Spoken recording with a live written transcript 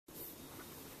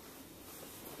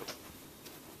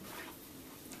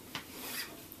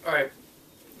Alright,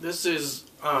 this is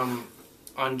on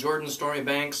Jordan's Stormy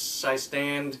Banks. I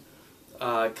stand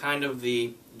kind of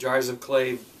the Jars of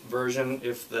Clay version,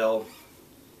 if they'll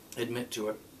admit to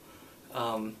it.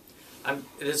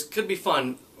 This could be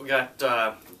fun. We got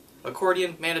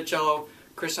accordion, mandocello,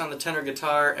 Chris on the tenor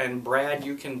guitar, and Brad,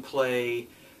 you can play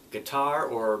guitar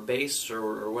or bass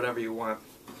or whatever you want.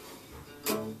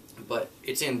 But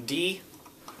it's in D,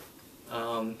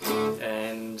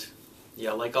 and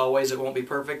yeah, like always, it won't be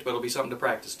perfect, but it'll be something to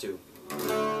practice to.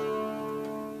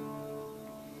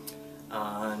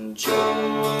 On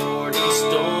Jordan's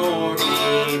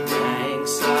stormy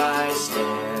banks I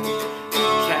stand,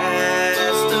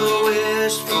 cast a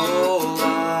wishful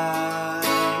eye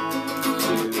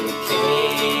to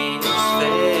Canaan's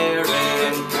fair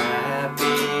and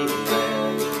happy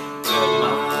land, where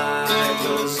my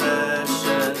possessions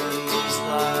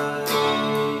lie.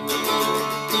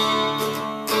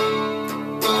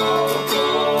 While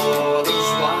borders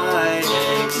wide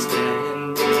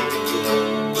extended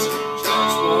gaze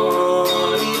shines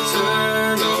one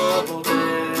eternal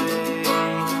day,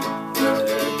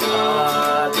 where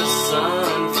God the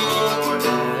Son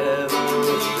forever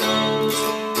reigns,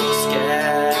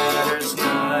 scatters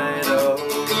night away.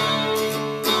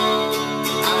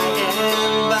 I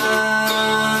am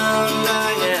bound, I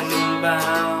am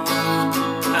bound,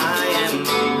 I am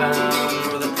bound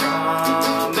for the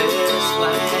promised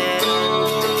land.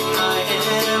 I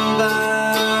am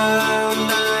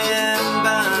bound, I am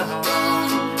bound,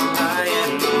 I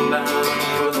am bound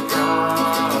for the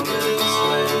promised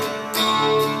land.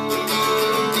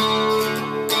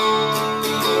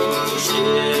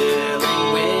 Chilling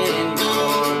wind,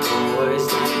 your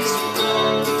poisonous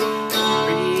breath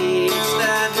reach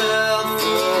that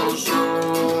healthful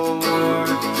shore.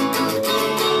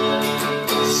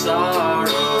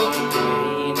 Sorrow,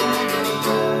 pain, and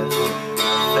death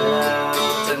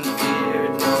felt and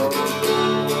feared no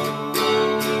more.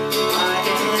 I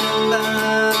am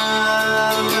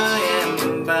bound, I am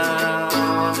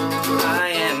bound, I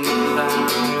am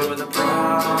bound for the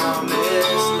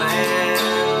promised land.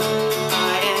 I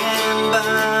am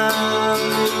bound,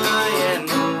 I am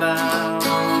bound,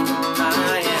 I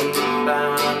am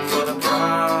bound for the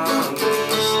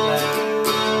promised land.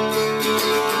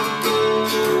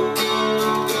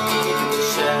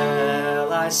 Shall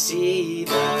I see